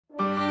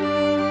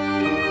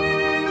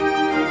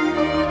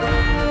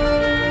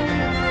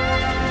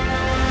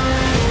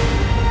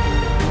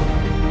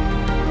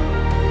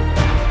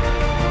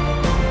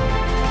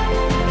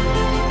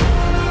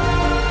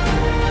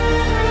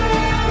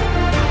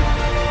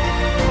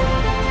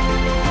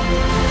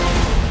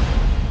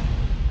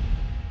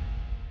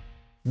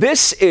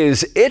This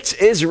is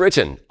It Is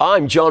Written.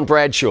 I'm John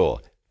Bradshaw.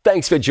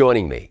 Thanks for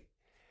joining me.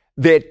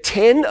 They're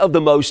 10 of the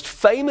most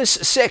famous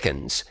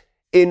seconds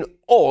in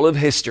all of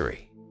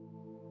history.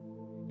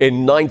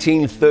 In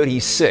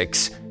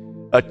 1936,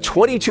 a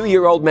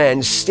 22-year-old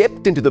man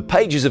stepped into the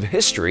pages of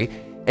history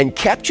and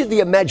captured the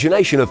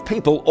imagination of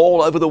people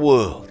all over the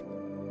world.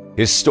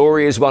 His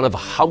story is one of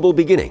humble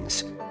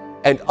beginnings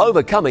and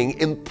overcoming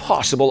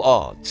impossible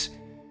odds.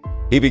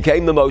 He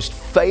became the most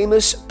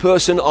famous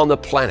person on the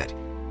planet,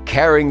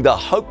 carrying the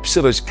hopes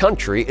of his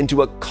country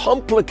into a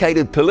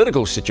complicated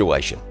political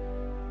situation,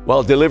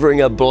 while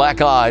delivering a black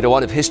eye to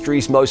one of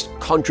history's most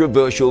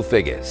controversial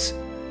figures.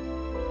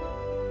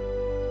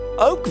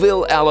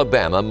 Oakville,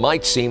 Alabama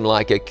might seem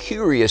like a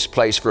curious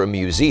place for a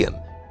museum.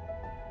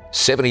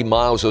 70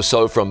 miles or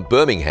so from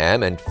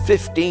Birmingham and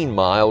 15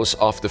 miles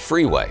off the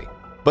freeway.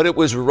 But it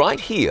was right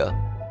here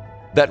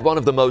that one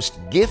of the most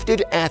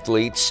gifted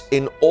athletes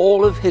in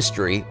all of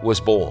history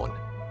was born.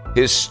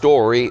 His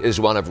story is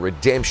one of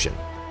redemption,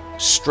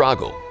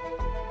 struggle,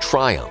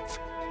 triumph,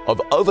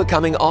 of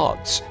overcoming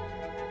odds,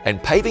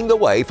 and paving the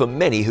way for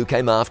many who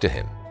came after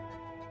him.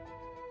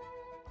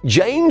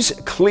 James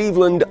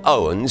Cleveland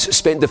Owens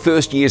spent the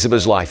first years of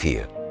his life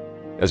here.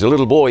 As a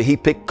little boy, he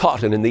picked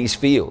cotton in these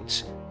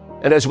fields,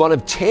 and as one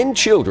of 10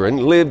 children,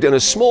 lived in a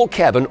small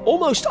cabin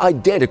almost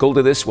identical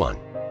to this one.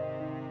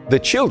 The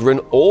children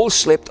all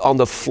slept on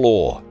the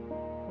floor.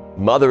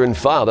 Mother and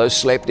father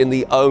slept in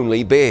the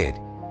only bed.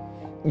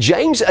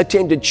 James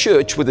attended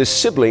church with his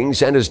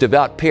siblings and his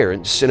devout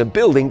parents in a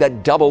building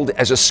that doubled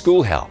as a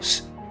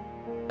schoolhouse.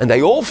 And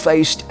they all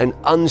faced an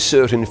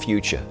uncertain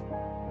future.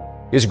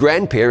 His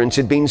grandparents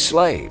had been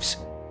slaves.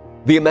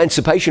 The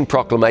Emancipation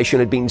Proclamation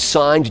had been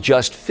signed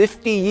just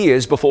 50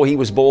 years before he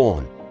was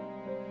born.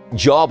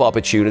 Job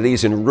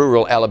opportunities in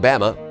rural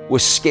Alabama were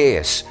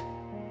scarce.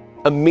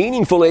 A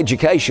meaningful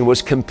education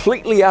was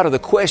completely out of the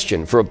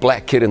question for a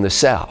black kid in the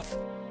South.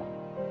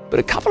 But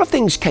a couple of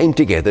things came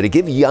together to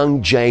give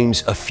young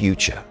James a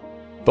future.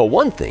 For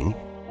one thing,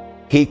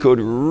 he could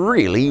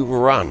really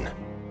run.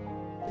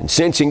 And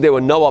sensing there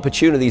were no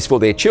opportunities for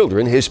their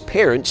children, his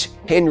parents,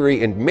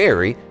 Henry and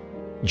Mary,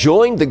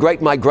 joined the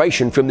Great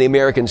Migration from the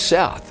American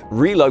South,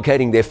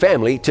 relocating their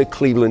family to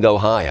Cleveland,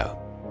 Ohio.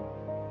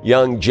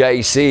 Young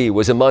J.C.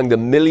 was among the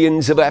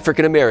millions of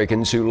African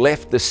Americans who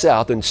left the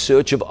South in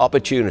search of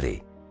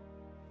opportunity.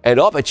 And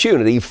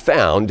opportunity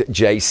found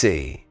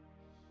J.C.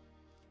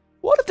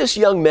 What if this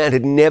young man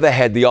had never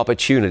had the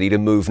opportunity to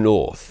move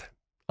north?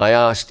 I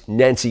asked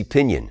Nancy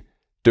Pinion,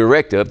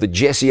 director of the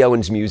Jesse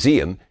Owens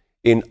Museum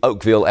in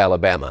Oakville,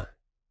 Alabama.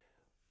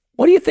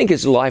 What do you think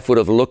his life would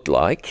have looked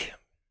like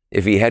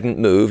if he hadn't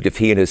moved, if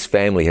he and his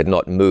family had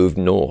not moved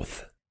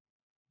north?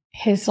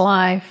 His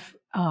life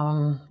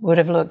would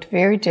have looked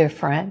very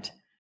different.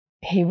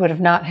 He would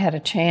have not had a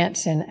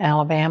chance in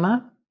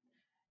Alabama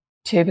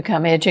to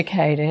become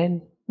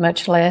educated,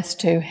 much less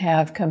to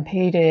have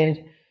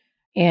competed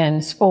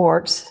in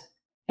sports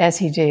as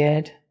he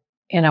did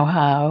in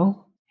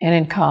Ohio and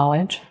in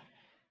college.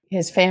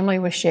 His family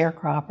was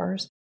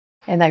sharecroppers,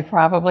 and they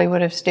probably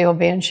would have still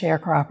been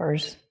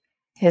sharecroppers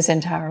his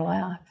entire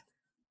life.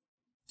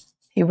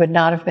 He would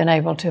not have been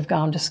able to have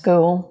gone to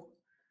school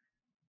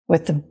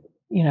with the,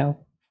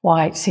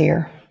 whites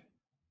here.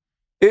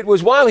 It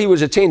was while he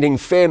was attending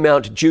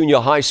Fairmount Junior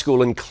High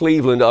School in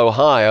Cleveland,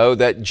 Ohio,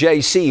 that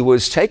J.C.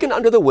 was taken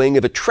under the wing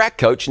of a track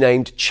coach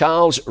named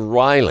Charles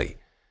Riley.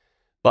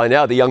 By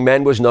now, the young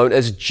man was known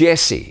as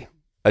Jesse.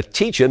 A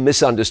teacher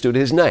misunderstood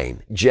his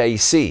name,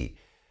 J.C.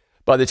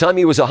 By the time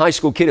he was a high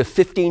school kid of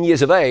 15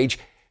 years of age,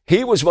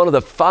 he was one of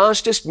the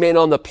fastest men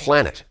on the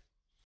planet.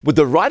 With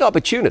the right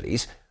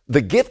opportunities,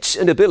 the gifts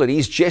and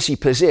abilities Jesse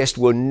possessed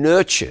were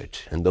nurtured,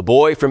 and the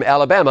boy from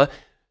Alabama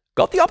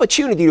got the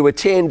opportunity to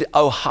attend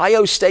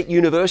Ohio State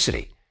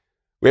University,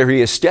 where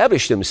he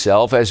established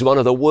himself as one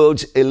of the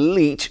world's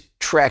elite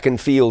track and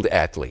field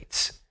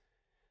athletes.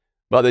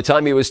 By the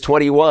time he was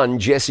 21,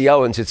 Jesse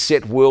Owens had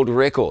set world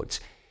records.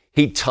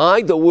 He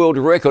tied the world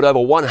record over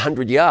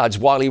 100 yards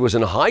while he was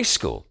in high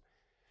school.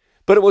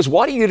 But it was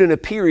what he did in a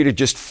period of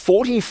just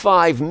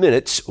 45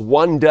 minutes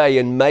one day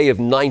in May of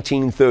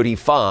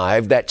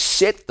 1935 that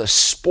set the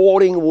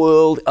sporting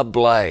world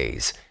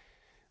ablaze.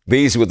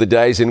 These were the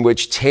days in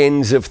which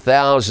tens of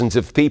thousands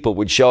of people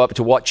would show up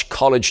to watch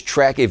college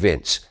track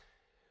events.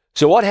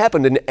 So what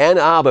happened in Ann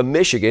Arbor,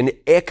 Michigan,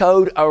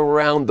 echoed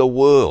around the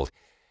world.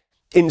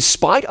 In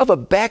spite of a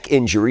back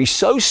injury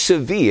so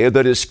severe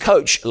that his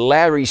coach,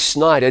 Larry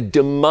Snyder,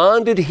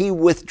 demanded he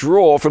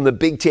withdraw from the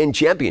Big Ten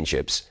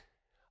championships,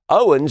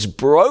 Owens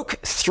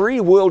broke 3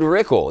 world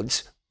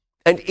records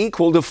and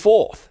equaled a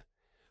 4th.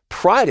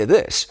 Prior to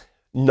this,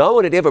 no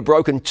one had ever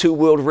broken 2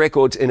 world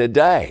records in a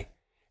day.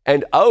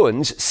 And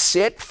Owens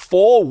set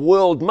 4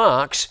 world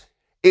marks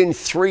in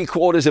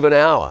 3/4 of an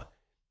hour.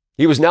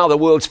 He was now the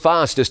world's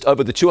fastest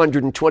over the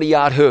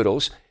 220-yard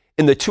hurdles,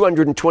 in the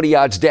 220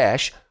 yards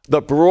dash,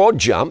 the broad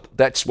jump,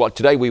 that's what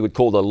today we would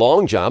call the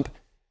long jump,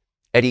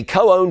 and he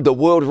co-owned the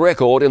world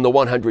record in the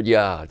 100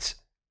 yards.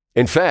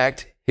 In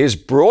fact, his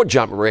broad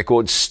jump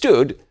record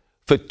stood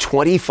for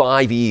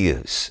 25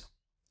 years.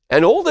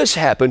 And all this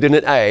happened in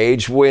an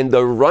age when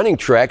the running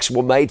tracks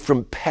were made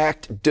from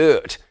packed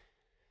dirt.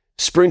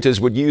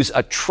 Sprinters would use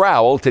a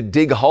trowel to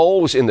dig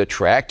holes in the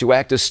track to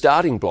act as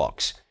starting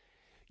blocks.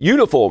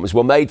 Uniforms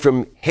were made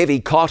from heavy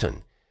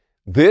cotton.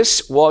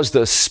 This was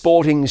the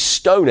sporting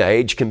Stone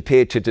Age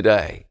compared to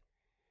today.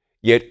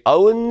 Yet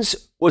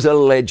Owens was a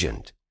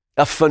legend,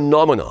 a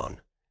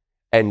phenomenon,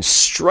 and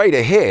straight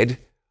ahead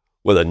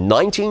were the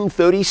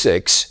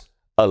 1936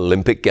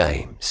 Olympic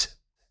Games.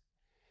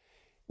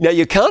 Now,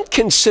 you can't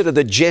consider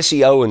the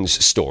Jesse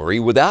Owens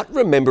story without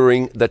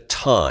remembering the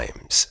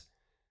times.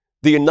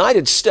 The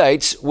United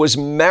States was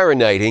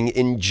marinating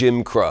in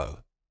Jim Crow.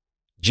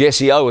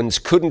 Jesse Owens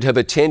couldn't have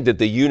attended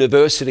the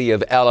University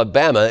of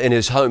Alabama in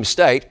his home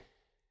state,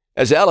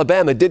 as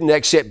Alabama didn't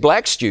accept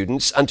black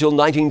students until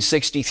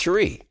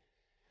 1963.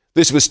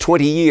 This was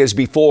 20 years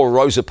before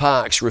Rosa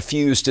Parks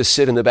refused to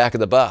sit in the back of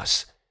the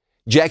bus.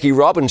 Jackie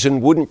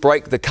Robinson wouldn't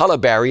break the color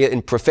barrier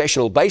in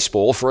professional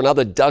baseball for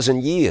another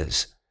dozen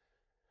years.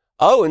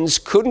 Owens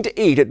couldn't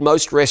eat at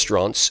most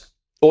restaurants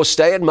or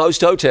stay at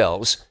most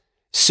hotels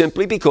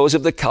simply because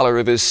of the color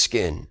of his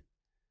skin.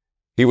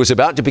 He was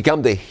about to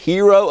become the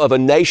hero of a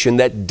nation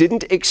that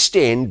didn't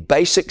extend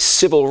basic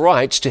civil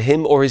rights to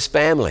him or his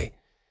family.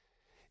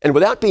 And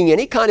without being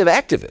any kind of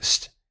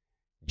activist,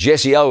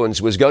 Jesse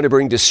Owens was going to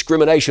bring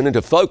discrimination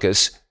into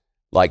focus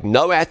like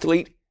no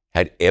athlete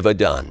had ever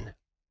done.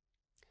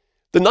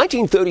 The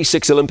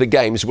 1936 Olympic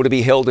Games were to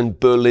be held in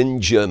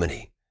Berlin,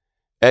 Germany,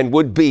 and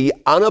would be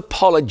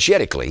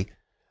unapologetically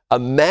a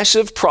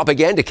massive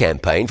propaganda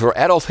campaign for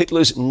Adolf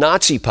Hitler's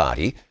Nazi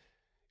Party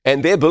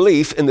and their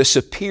belief in the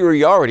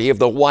superiority of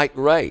the white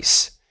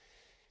race.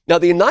 Now,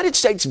 the United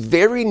States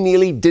very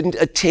nearly didn't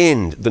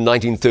attend the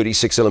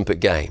 1936 Olympic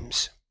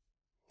Games.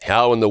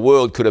 How in the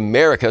world could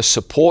America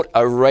support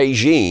a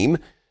regime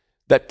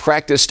that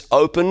practiced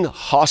open,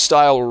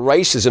 hostile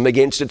racism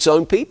against its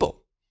own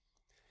people?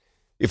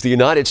 If the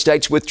United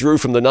States withdrew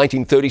from the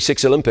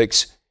 1936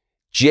 Olympics,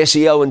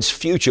 Jesse Owens'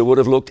 future would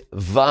have looked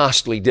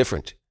vastly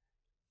different.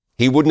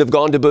 He wouldn't have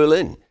gone to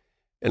Berlin,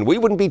 and we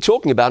wouldn't be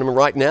talking about him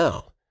right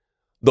now.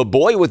 The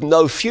boy with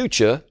no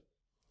future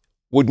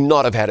would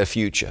not have had a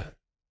future.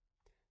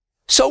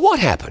 So what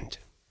happened?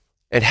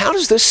 And how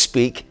does this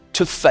speak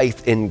to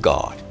faith in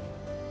God?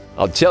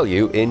 I'll tell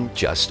you in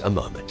just a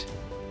moment.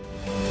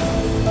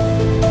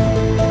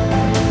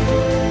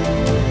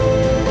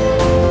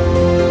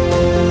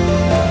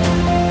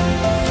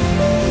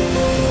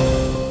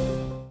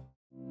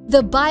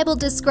 The Bible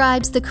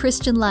describes the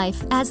Christian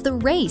life as the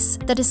race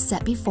that is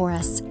set before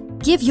us.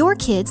 Give your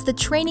kids the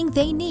training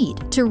they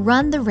need to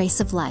run the race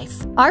of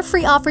life. Our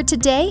free offer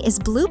today is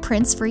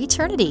Blueprints for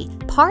Eternity,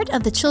 part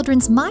of the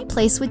children's My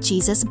Place with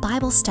Jesus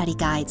Bible study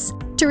guides.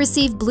 To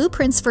receive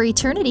Blueprints for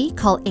Eternity,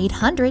 call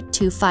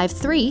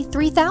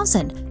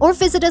 800-253-3000 or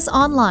visit us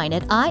online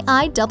at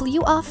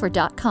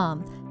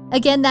iiwoffer.com.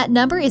 Again, that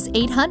number is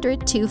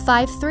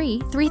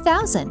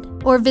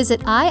 800-253-3000 or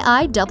visit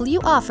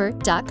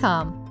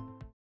iiwoffer.com.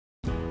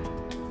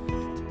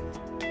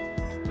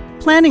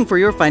 Planning for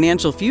your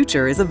financial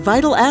future is a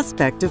vital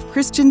aspect of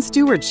Christian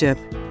stewardship.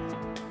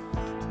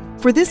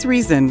 For this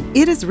reason,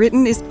 It Is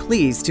Written is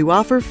pleased to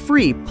offer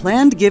free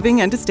planned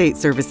giving and estate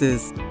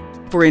services.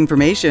 For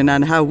information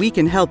on how we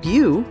can help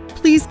you,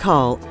 please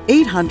call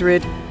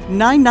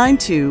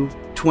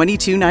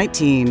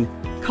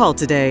 800-992-2219. Call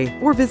today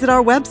or visit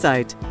our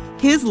website,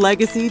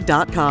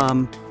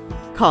 hislegacy.com.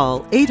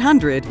 Call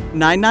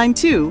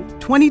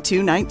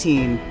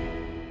 800-992-2219.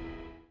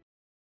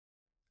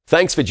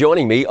 Thanks for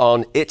joining me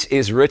on It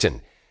Is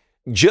Written.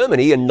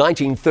 Germany in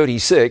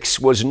 1936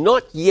 was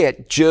not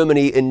yet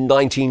Germany in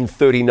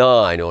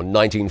 1939 or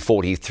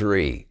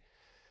 1943.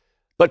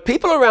 But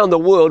people around the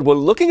world were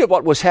looking at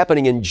what was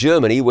happening in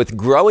Germany with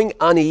growing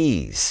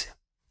unease.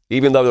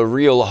 Even though the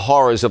real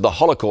horrors of the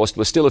Holocaust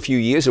were still a few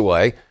years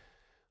away,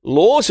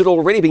 laws had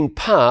already been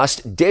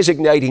passed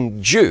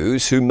designating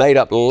Jews, who made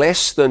up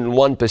less than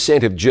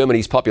 1% of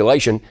Germany's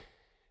population,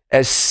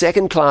 as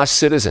second-class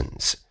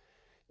citizens.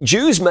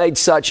 Jews made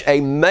such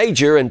a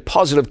major and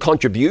positive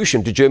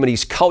contribution to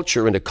Germany's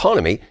culture and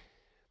economy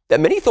that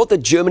many thought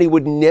that Germany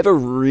would never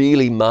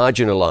really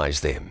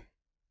marginalize them.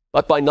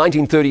 But by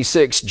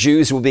 1936,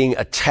 Jews were being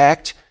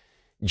attacked,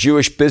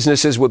 Jewish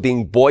businesses were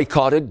being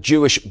boycotted,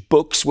 Jewish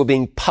books were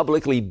being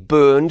publicly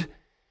burned,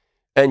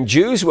 and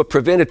Jews were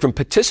prevented from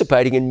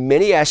participating in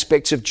many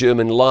aspects of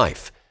German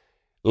life.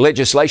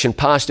 Legislation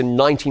passed in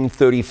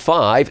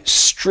 1935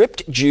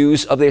 stripped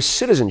Jews of their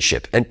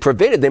citizenship and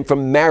prevented them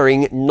from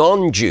marrying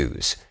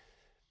non-Jews.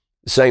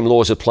 The same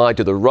laws applied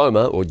to the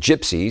Roma, or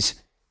Gypsies,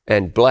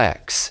 and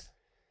blacks.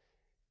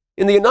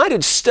 In the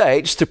United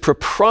States, the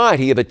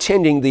propriety of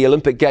attending the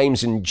Olympic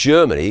Games in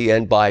Germany,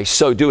 and by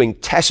so doing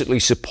tacitly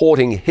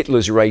supporting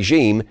Hitler's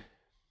regime,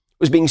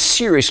 was being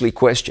seriously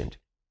questioned.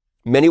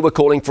 Many were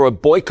calling for a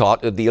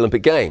boycott of the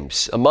Olympic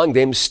Games, among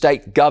them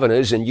state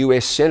governors and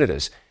U.S.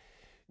 senators.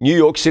 New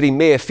York City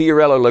Mayor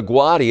Fiorello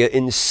LaGuardia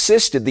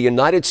insisted the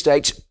United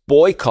States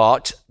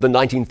boycott the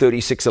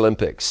 1936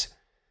 Olympics.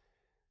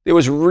 There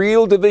was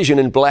real division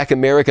in black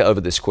America over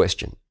this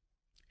question.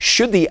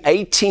 Should the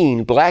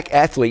 18 black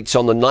athletes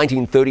on the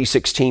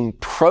 1936 team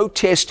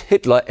protest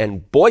Hitler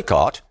and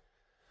boycott,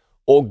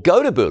 or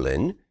go to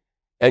Berlin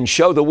and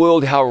show the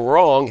world how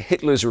wrong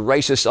Hitler's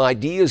racist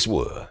ideas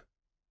were?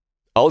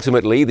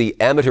 Ultimately, the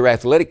Amateur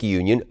Athletic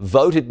Union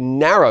voted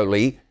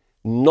narrowly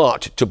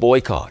not to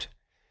boycott.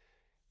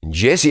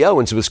 Jesse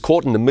Owens was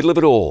caught in the middle of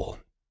it all.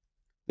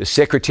 The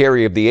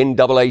secretary of the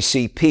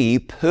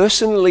NAACP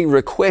personally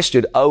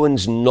requested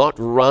Owens not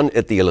run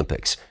at the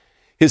Olympics.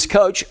 His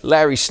coach,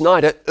 Larry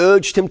Snyder,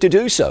 urged him to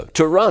do so,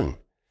 to run.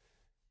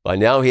 By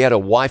now, he had a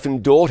wife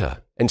and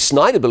daughter, and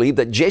Snyder believed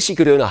that Jesse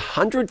could earn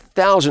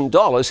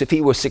 $100,000 if he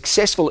were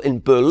successful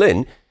in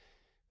Berlin.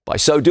 By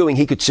so doing,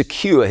 he could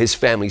secure his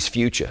family's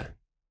future.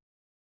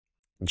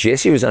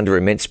 Jesse was under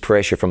immense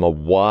pressure from a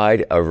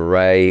wide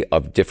array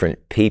of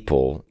different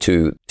people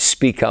to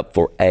speak up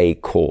for a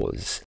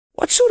cause.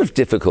 What sort of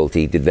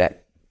difficulty did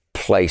that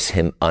place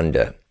him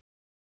under?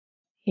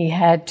 He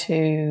had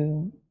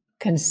to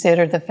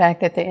consider the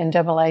fact that the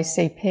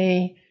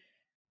NAACP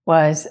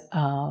was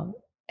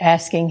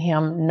asking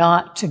him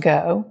not to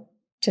go,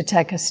 to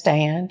take a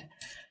stand.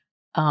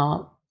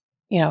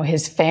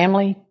 His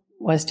family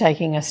was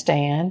taking a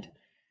stand,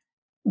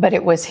 but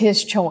it was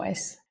his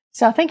choice.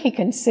 So I think he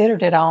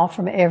considered it all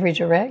from every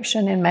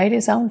direction and made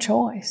his own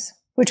choice,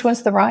 which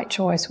was the right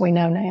choice, we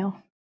know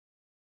now.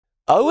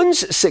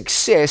 Owens'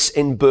 success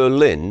in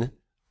Berlin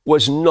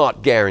was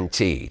not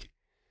guaranteed.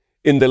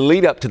 In the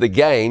lead-up to the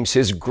Games,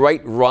 his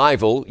great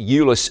rival,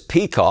 Ulyss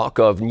Peacock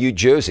of New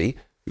Jersey,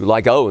 who,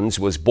 like Owens,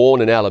 was born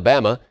in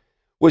Alabama,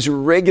 was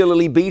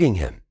regularly beating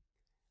him.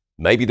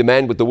 Maybe the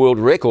man with the world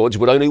records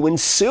would only win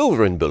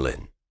silver in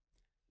Berlin.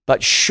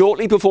 But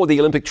shortly before the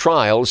Olympic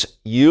trials,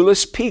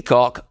 Ulyss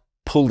Peacock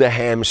pulled a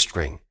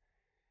hamstring.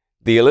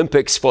 The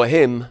Olympics for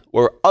him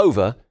were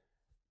over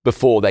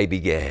before they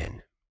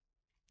began.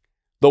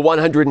 The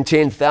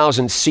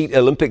 110,000-seat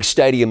Olympic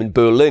Stadium in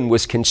Berlin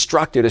was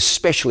constructed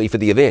especially for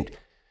the event.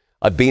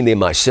 I've been there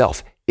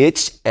myself.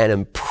 It's an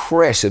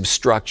impressive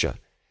structure.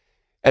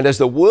 And as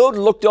the world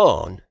looked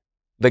on,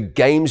 the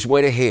Games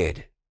went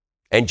ahead,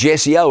 and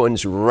Jesse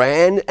Owens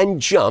ran and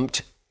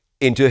jumped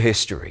into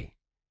history.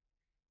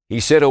 He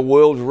set a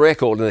world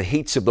record in the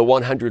heats of the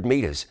 100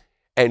 meters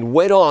and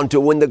went on to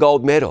win the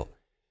gold medal.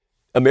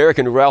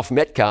 American Ralph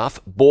Metcalfe,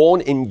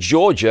 born in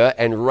Georgia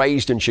and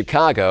raised in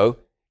Chicago,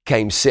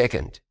 came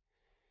second.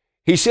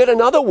 He set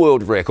another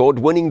world record,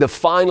 winning the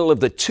final of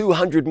the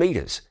 200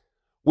 meters,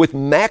 with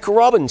Mac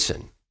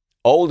Robinson,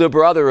 older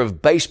brother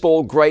of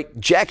baseball great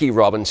Jackie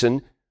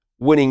Robinson,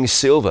 winning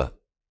silver.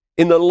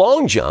 In the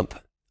long jump,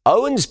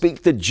 Owens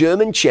beat the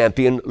German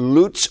champion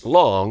Lutz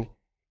Long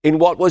in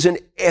what was an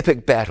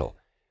epic battle,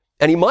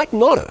 and he might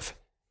not have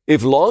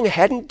if Long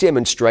hadn't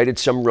demonstrated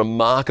some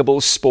remarkable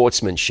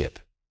sportsmanship.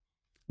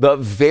 The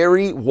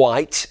very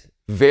white,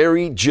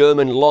 very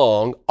German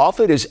Long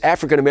offered his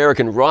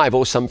African-American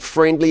rival some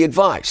friendly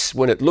advice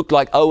when it looked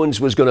like Owens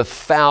was going to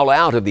foul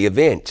out of the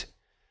event.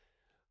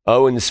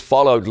 Owens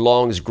followed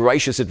Long's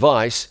gracious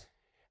advice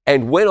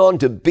and went on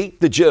to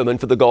beat the German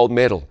for the gold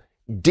medal,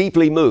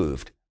 deeply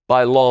moved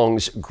by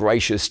Long's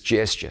gracious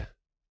gesture.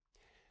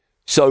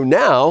 So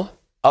now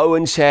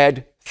Owens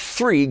had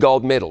 3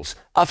 gold medals,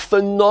 a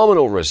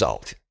phenomenal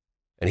result,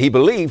 and he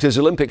believed his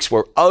Olympics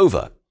were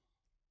over.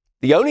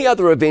 The only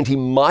other event he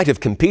might have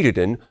competed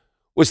in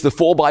was the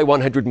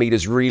 4x100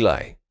 meters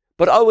relay,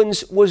 but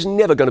Owens was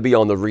never going to be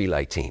on the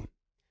relay team.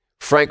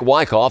 Frank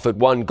Wyckoff had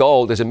won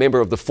gold as a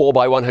member of the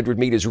 4x100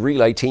 meters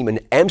relay team in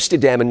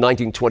Amsterdam in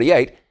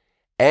 1928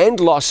 and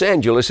Los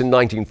Angeles in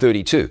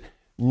 1932.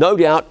 No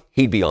doubt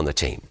he'd be on the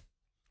team.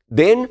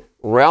 Then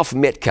Ralph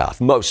Metcalfe,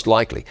 most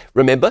likely.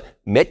 Remember,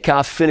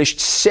 Metcalfe finished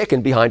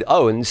second behind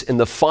Owens in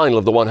the final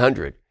of the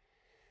 100.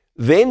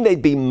 Then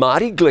there'd be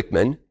Marty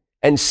Glickman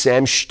and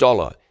Sam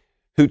Stoller,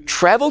 who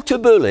traveled to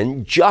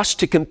Berlin just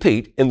to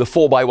compete in the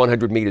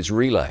 4x100 meters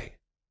relay.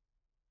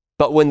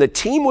 But when the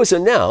team was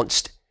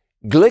announced,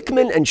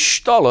 Glickman and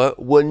Stoller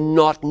were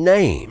not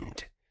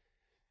named.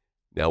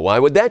 Now, why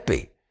would that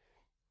be?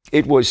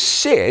 It was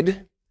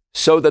said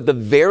so that the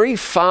very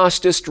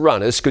fastest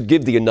runners could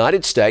give the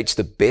United States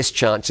the best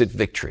chance at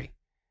victory.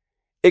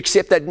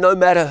 Except that no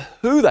matter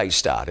who they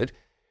started,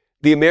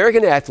 the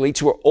American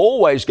athletes were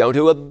always going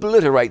to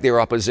obliterate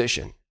their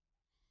opposition.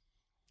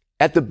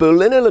 At the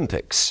Berlin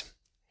Olympics,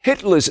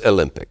 Hitler's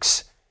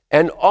Olympics,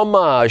 an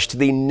homage to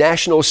the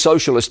National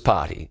Socialist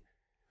Party,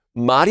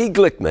 Marty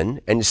Glickman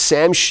and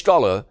Sam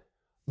Stoller,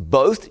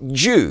 both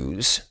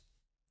Jews,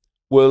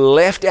 were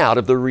left out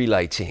of the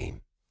relay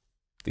team.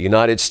 The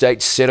United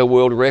States set a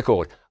world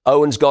record.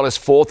 Owens got his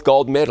 4th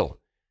gold medal,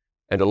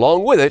 and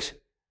along with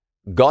it,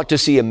 got to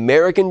see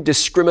American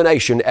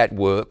discrimination at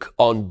work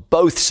on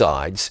both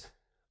sides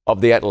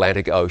of the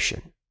Atlantic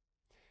Ocean.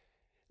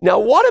 Now,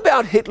 what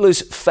about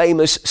Hitler's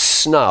famous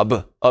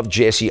snub of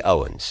Jesse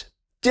Owens?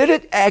 Did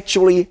it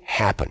actually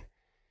happen?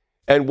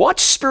 And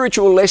what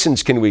spiritual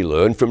lessons can we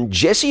learn from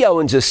Jesse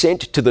Owens'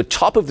 ascent to the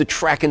top of the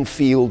track and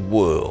field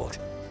world?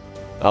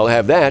 I'll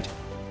have that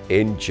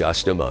in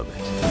just a moment.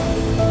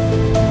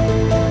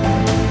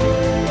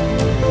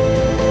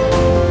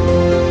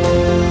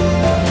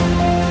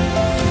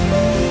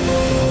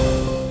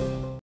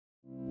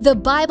 The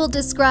Bible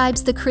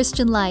describes the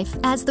Christian life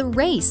as the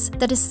race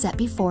that is set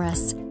before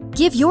us.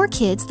 Give your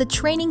kids the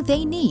training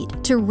they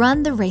need to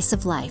run the race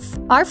of life.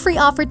 Our free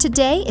offer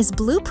today is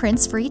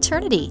Blueprints for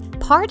Eternity,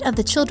 part of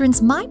the children's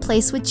My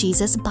Place with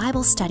Jesus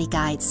Bible study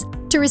guides.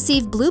 To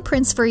receive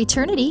Blueprints for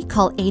Eternity,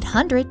 call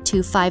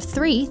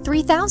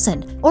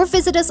 800-253-3000 or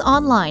visit us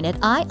online at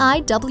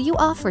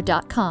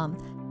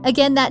iiwoffer.com.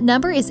 Again, that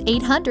number is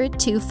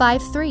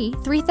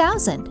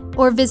 800-253-3000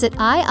 or visit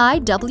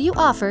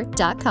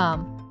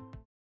iiwoffer.com.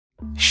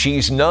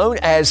 She's known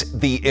as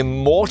the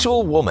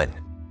Immortal Woman.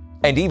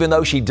 And even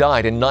though she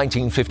died in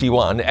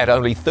 1951 at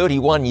only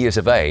 31 years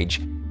of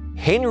age,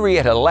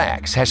 Henrietta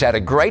Lacks has had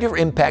a greater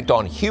impact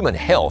on human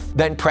health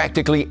than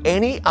practically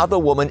any other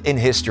woman in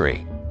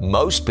history.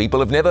 Most people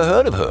have never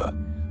heard of her,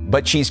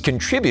 but she's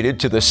contributed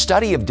to the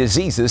study of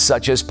diseases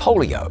such as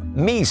polio,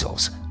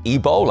 measles,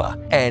 Ebola,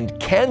 and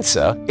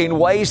cancer in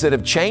ways that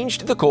have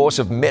changed the course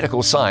of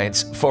medical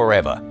science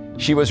forever.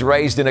 She was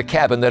raised in a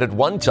cabin that at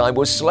one time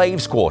was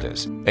slaves'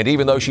 quarters, and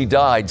even though she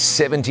died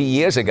 70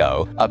 years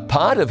ago, a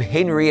part of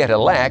Henrietta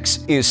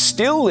Lacks is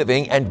still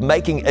living and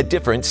making a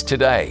difference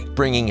today,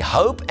 bringing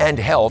hope and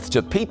health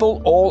to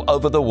people all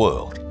over the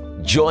world.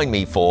 Join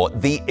me for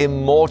The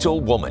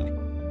Immortal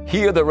Woman.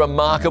 Hear the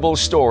remarkable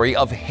story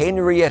of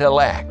Henrietta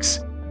Lacks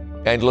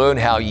and learn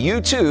how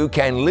you too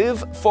can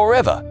live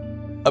forever,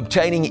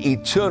 obtaining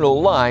eternal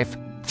life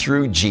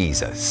through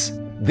Jesus.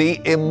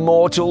 The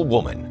Immortal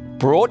Woman.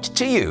 Brought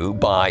to you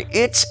by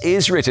It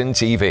Is Written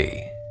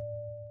TV.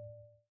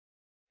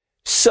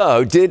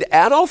 So, did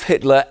Adolf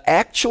Hitler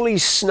actually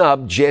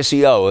snub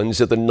Jesse Owens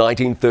at the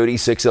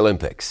 1936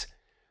 Olympics?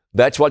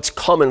 That's what's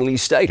commonly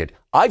stated.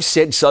 I've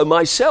said so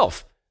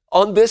myself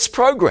on this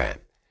program.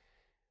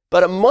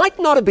 But it might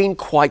not have been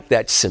quite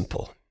that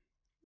simple.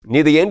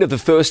 Near the end of the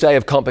first day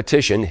of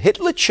competition,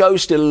 Hitler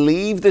chose to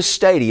leave the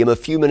stadium a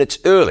few minutes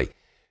early,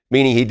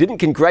 meaning he didn't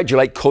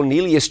congratulate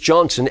Cornelius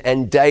Johnson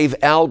and Dave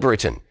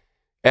Albritton,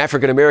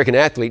 African-American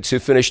athletes who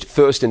finished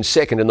first and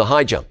second in the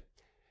high jump.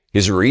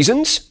 His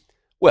reasons?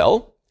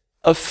 Well,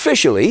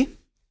 officially,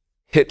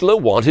 Hitler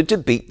wanted to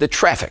beat the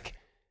traffic.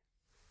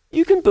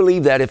 You can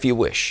believe that if you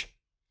wish.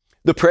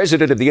 The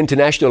president of the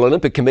International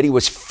Olympic Committee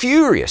was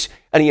furious,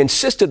 and he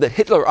insisted that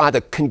Hitler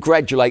either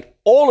congratulate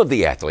all of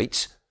the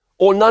athletes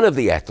or none of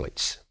the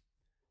athletes.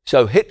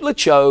 So Hitler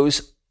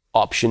chose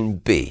option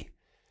B.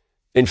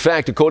 In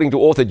fact, according to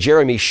author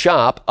Jeremy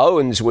Sharp,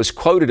 Owens was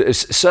quoted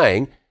as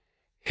saying,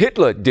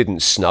 "Hitler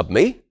didn't snub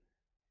me.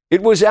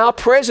 It was our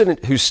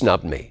president who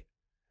snubbed me.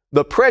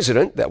 The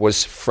president, that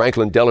was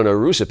Franklin Delano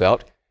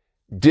Roosevelt,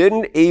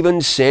 didn't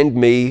even send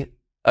me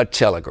a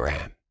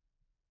telegram."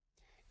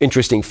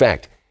 Interesting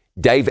fact,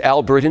 Dave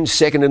Albritton,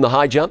 second in the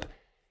high jump,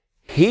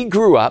 he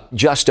grew up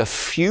just a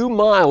few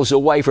miles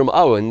away from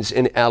Owens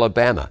in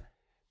Alabama.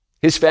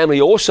 His family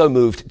also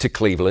moved to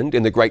Cleveland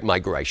in the Great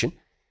Migration.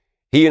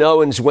 He and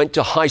Owens went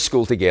to high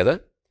school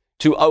together,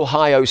 to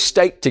Ohio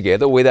State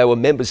together, where they were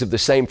members of the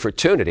same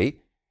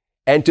fraternity,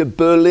 and to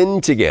Berlin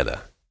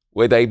together,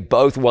 where they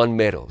both won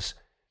medals.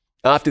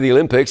 After the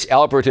Olympics,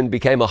 Albritton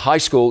became a high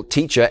school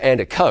teacher and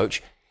a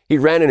coach. He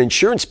ran an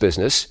insurance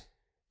business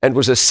and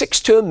was a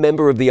 6-term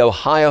member of the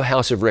Ohio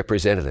House of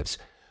Representatives.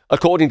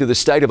 According to the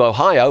state of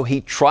Ohio,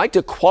 he tried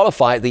to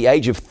qualify at the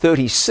age of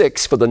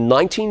 36 for the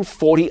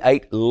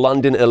 1948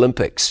 London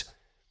Olympics.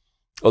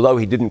 Although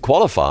he didn't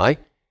qualify,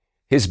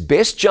 his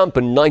best jump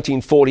in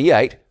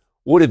 1948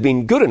 would have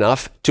been good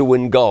enough to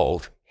win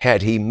gold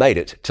had he made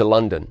it to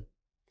London.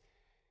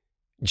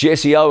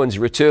 Jesse Owens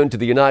returned to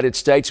the United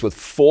States with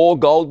 4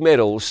 gold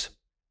medals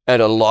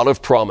and a lot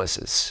of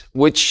promises,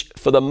 which,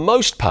 for the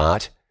most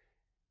part,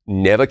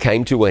 never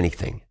came to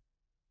anything.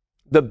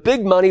 The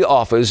big money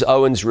offers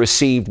Owens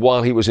received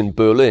while he was in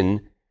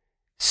Berlin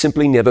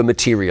simply never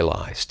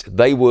materialized.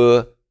 They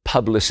were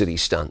publicity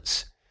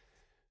stunts.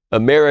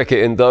 America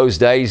in those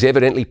days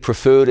evidently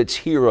preferred its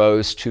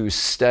heroes to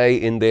stay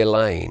in their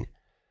lane.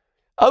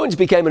 Owens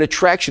became an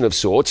attraction of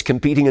sorts,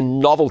 competing in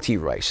novelty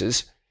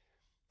races,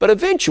 but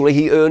eventually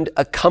he earned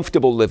a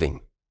comfortable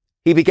living.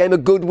 He became a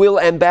goodwill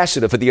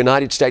ambassador for the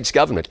United States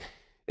government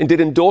and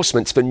did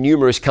endorsements for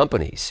numerous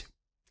companies.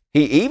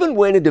 He even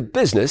went into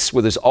business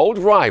with his old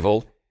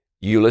rival,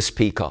 Ulysses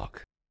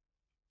Peacock.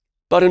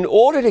 But in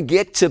order to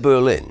get to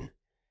Berlin,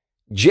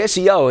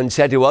 Jesse Owens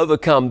had to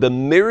overcome the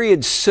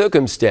myriad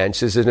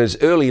circumstances in his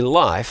early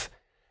life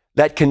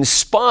that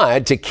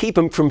conspired to keep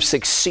him from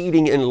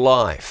succeeding in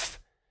life.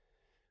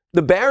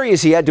 The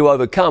barriers he had to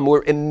overcome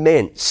were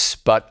immense,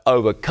 but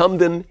overcome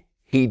them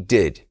he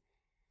did.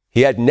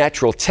 He had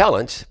natural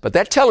talent, but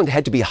that talent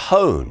had to be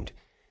honed,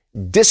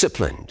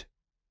 disciplined,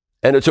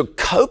 and it took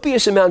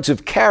copious amounts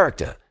of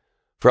character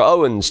for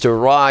Owens to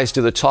rise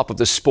to the top of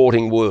the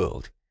sporting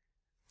world.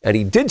 And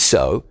he did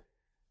so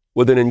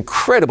with an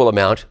incredible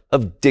amount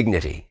of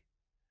dignity.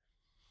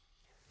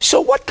 So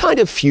what kind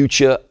of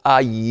future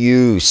are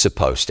you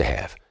supposed to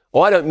have? Oh,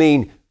 I don't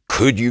mean,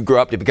 could you grow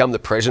up to become the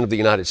President of the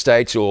United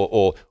States,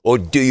 or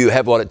do you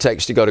have what it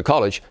takes to go to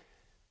college?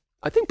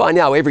 I think by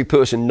now every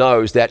person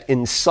knows that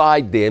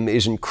inside them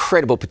is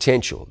incredible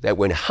potential that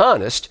when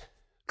harnessed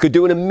could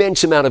do an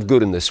immense amount of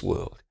good in this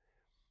world.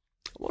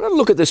 I want to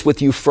look at this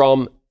with you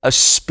from a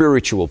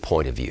spiritual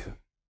point of view.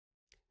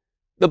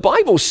 The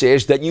Bible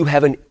says that you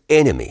have an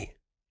enemy,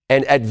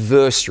 an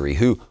adversary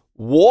who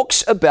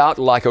walks about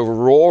like a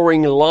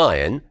roaring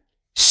lion,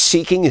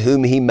 seeking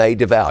whom he may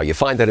devour. You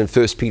find that in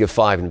 1 Peter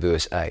 5 and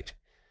verse 8.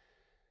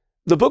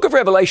 The book of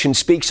Revelation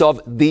speaks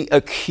of the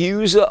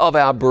accuser of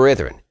our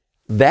brethren.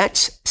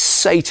 That's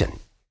Satan.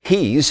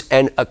 He's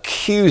an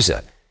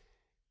accuser.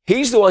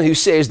 He's the one who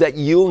says that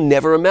you'll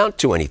never amount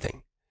to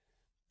anything.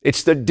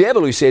 It's the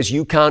devil who says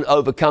you can't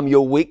overcome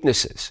your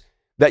weaknesses,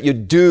 that you're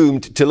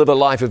doomed to live a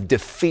life of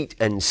defeat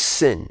and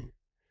sin.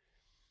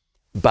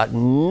 But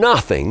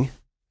nothing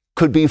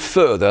could be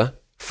further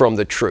from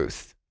the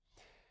truth.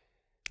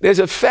 There's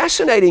a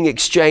fascinating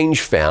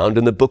exchange found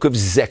in the book of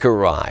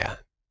Zechariah.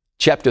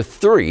 Chapter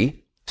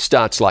 3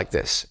 starts like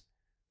this.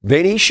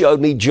 Then he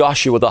showed me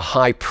Joshua the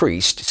high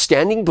priest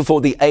standing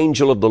before the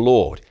angel of the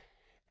Lord,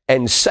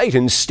 and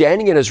Satan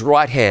standing at his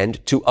right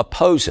hand to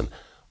oppose him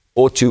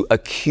or to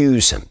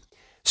accuse him.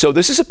 So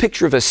this is a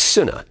picture of a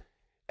sinner,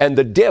 and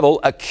the devil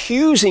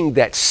accusing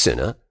that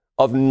sinner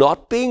of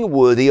not being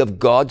worthy of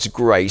God's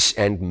grace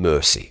and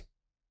mercy.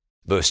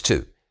 Verse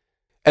 2.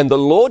 And the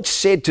Lord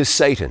said to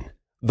Satan,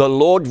 the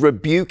Lord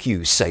rebuke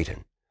you,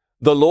 Satan.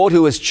 The Lord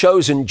who has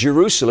chosen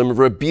Jerusalem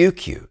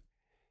rebuke you.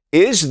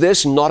 Is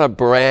this not a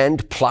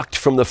brand plucked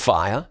from the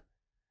fire?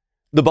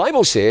 The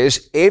Bible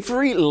says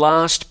every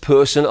last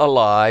person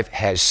alive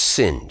has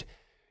sinned,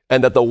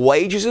 and that the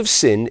wages of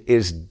sin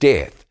is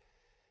death.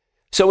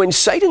 So when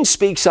Satan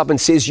speaks up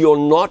and says you're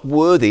not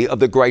worthy of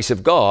the grace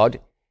of God,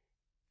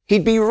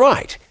 he'd be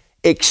right,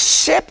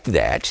 except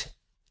that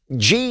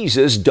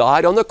Jesus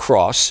died on the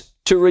cross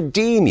to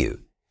redeem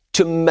you,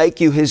 to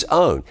make you his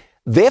own.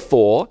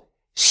 Therefore,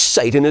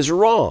 Satan is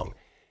wrong.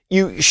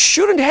 You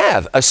shouldn't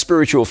have a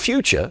spiritual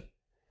future,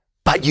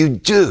 but you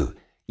do.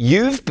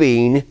 You've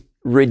been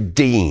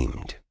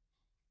redeemed.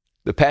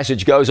 The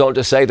passage goes on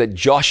to say that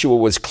Joshua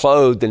was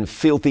clothed in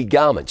filthy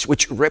garments,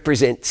 which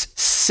represents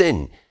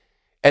sin,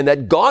 and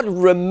that God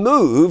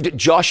removed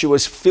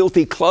Joshua's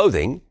filthy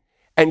clothing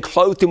and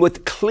clothed him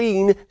with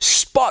clean,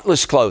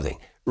 spotless clothing,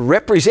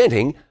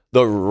 representing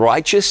the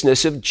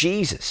righteousness of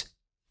Jesus.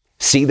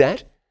 See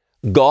that?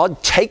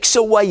 God takes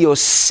away your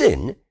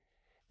sin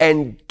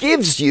and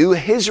gives you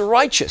his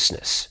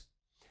righteousness.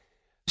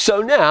 So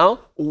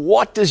now,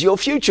 what does your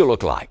future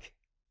look like?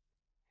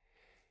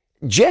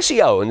 Jesse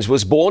Owens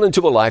was born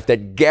into a life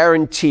that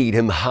guaranteed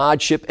him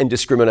hardship and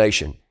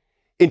discrimination,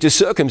 into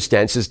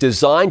circumstances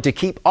designed to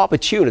keep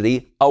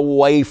opportunity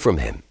away from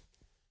him.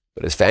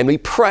 But his family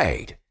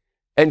prayed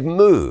and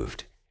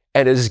moved,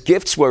 and his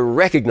gifts were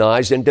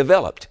recognized and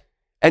developed,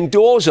 and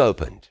doors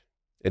opened.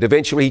 And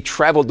eventually he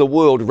traveled the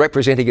world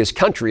representing his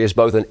country as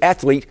both an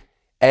athlete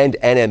and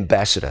an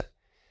ambassador.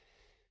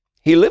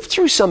 He lived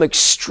through some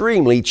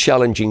extremely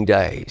challenging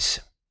days,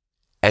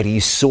 and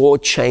he saw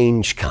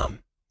change come.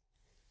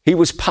 He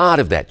was part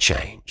of that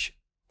change.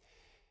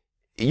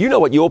 You know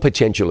what your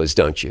potential is,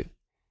 don't you?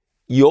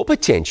 Your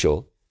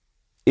potential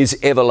is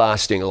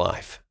everlasting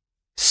life,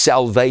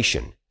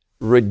 salvation,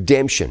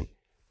 redemption,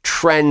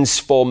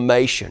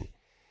 transformation.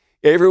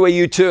 Everywhere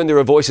you turn, there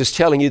are voices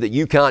telling you that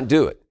you can't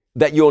do it,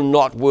 that you're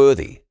not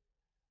worthy.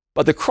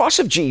 But the cross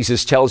of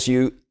Jesus tells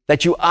you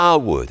that you are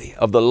worthy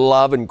of the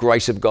love and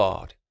grace of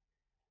God,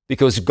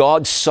 because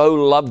God so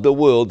loved the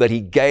world that he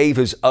gave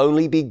his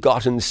only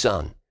begotten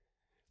Son,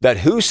 that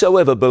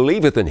whosoever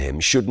believeth in him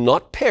should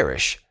not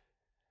perish,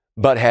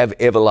 but have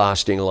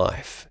everlasting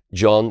life.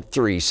 John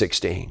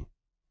 3:16.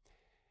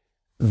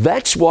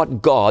 That's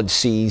what God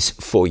sees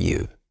for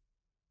you.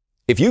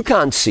 If you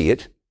can't see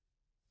it,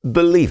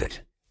 believe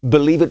it.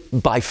 Believe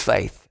it by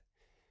faith.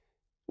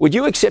 Would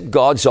you accept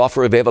God's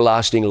offer of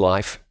everlasting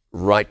life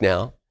right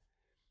now?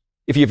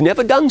 If you've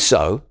never done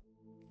so,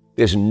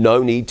 there's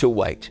no need to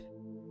wait.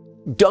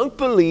 Don't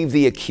believe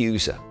the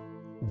accuser.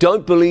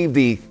 Don't believe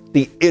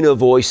the inner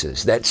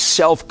voices, that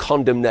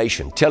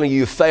self-condemnation, telling you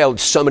you failed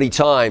so many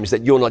times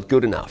that you're not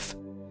good enough.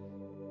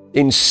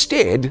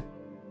 Instead,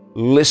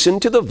 listen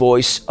to the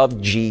voice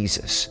of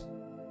Jesus,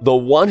 the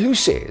one who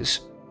says,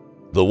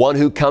 "The one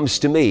who comes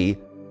to me,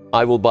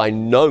 I will by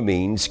no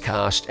means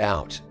cast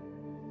out."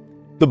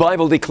 The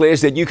Bible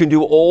declares that you can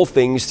do all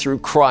things through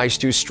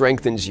Christ who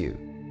strengthens you,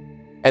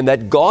 and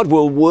that God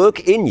will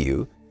work in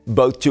you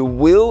both to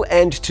will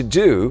and to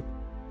do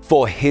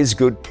for his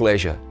good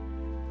pleasure.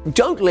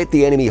 Don't let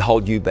the enemy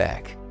hold you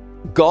back.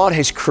 God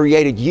has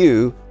created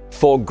you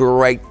for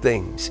great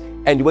things.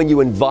 And when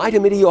you invite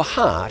him into your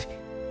heart,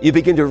 you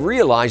begin to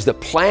realize the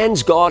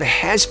plans God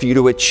has for you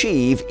to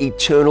achieve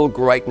eternal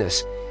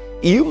greatness.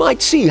 You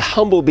might see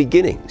humble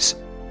beginnings,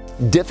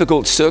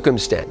 difficult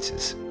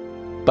circumstances,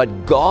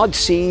 but God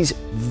sees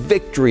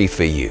victory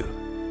for you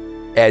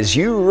as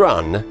you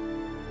run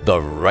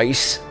the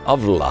race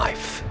of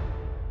life.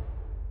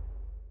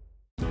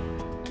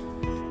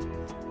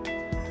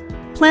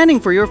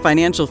 Planning for your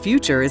financial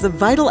future is a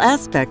vital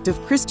aspect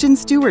of Christian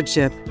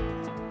stewardship.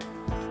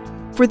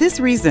 For this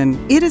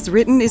reason, It Is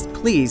Written is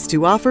pleased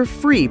to offer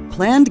free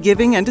planned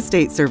giving and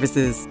estate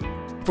services.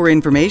 For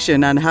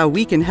information on how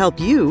we can help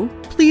you,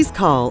 please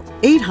call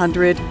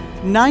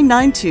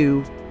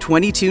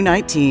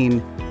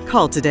 800-992-2219.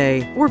 Call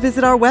today or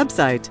visit our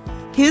website,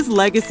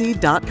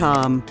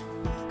 hislegacy.com.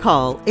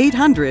 Call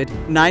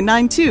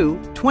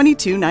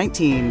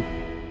 800-992-2219.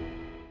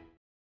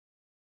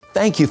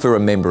 Thank you for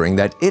remembering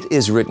that It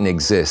Is Written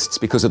exists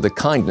because of the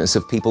kindness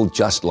of people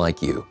just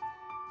like you.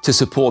 To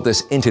support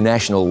this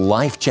international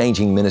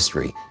life-changing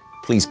ministry,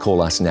 please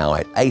call us now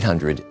at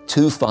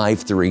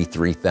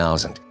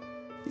 800-253-3000.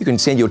 You can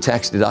send your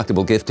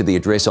tax-deductible gift to the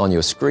address on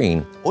your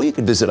screen, or you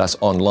can visit us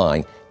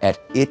online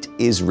at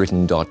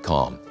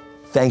itiswritten.com.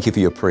 Thank you for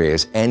your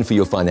prayers and for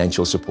your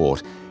financial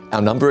support.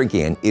 Our number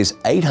again is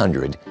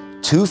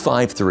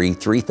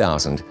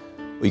 800-253-3000,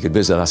 or you can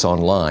visit us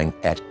online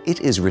at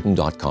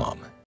itiswritten.com.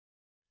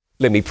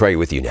 Let me pray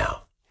with you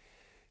now.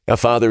 Our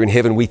Father in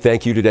heaven, we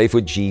thank you today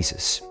for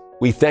Jesus.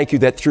 We thank you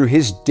that through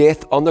his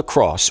death on the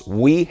cross,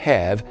 we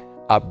have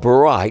a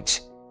bright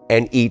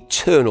and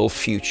eternal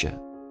future.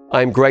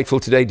 I am grateful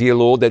today, dear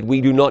Lord, that we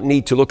do not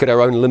need to look at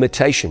our own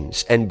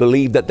limitations and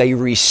believe that they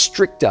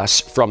restrict us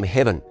from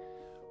heaven.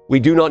 We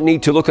do not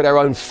need to look at our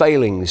own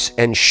failings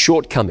and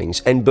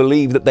shortcomings and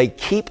believe that they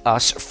keep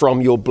us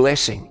from your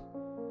blessing.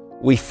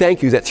 We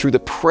thank you that through the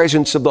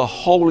presence of the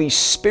Holy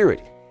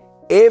Spirit,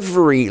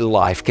 every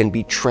life can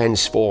be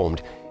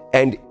transformed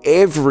and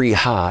every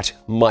heart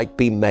might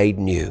be made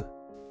new.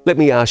 Let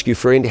me ask you,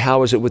 friend,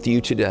 how is it with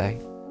you today?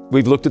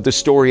 We've looked at the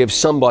story of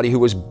somebody who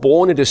was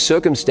born into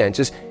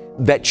circumstances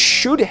that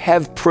should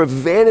have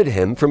prevented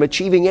him from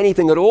achieving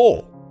anything at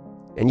all,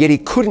 and yet he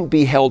couldn't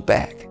be held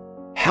back.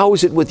 How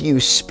is it with you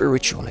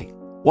spiritually?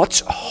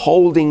 What's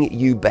holding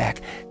you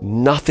back?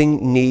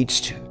 Nothing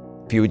needs to.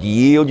 If you would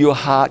yield your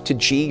heart to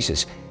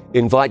Jesus,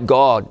 invite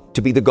God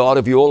to be the God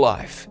of your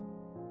life,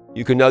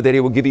 you can know that he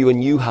will give you a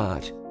new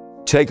heart,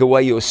 take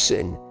away your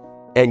sin,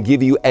 and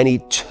give you an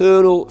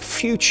eternal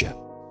future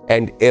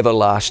and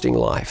everlasting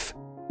life.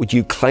 Would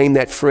you claim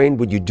that, friend?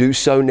 Would you do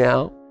so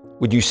now?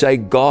 Would you say,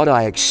 God,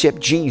 I accept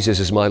Jesus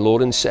as my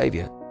Lord and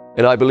Savior,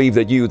 and I believe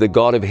that you, the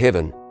God of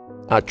heaven,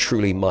 are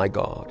truly my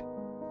God.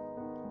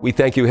 We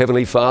thank you,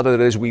 Heavenly Father,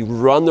 that as we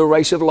run the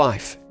race of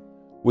life,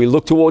 we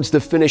look towards the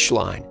finish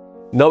line,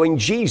 knowing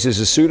Jesus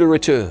is soon to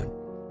return,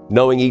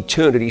 knowing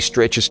eternity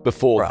stretches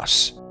before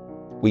us.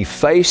 We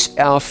face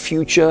our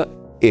future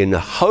in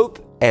hope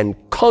and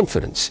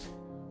confidence,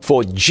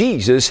 for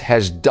Jesus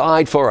has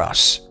died for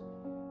us.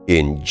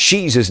 In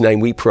Jesus' name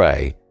we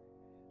pray,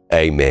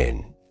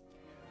 amen.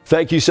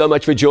 Thank you so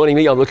much for joining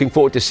me. I'm looking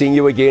forward to seeing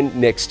you again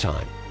next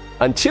time.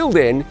 Until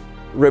then,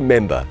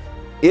 remember,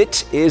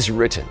 it is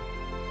written,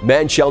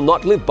 man shall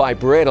not live by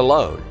bread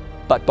alone,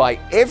 but by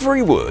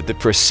every word that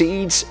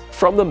proceeds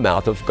from the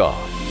mouth of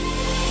God.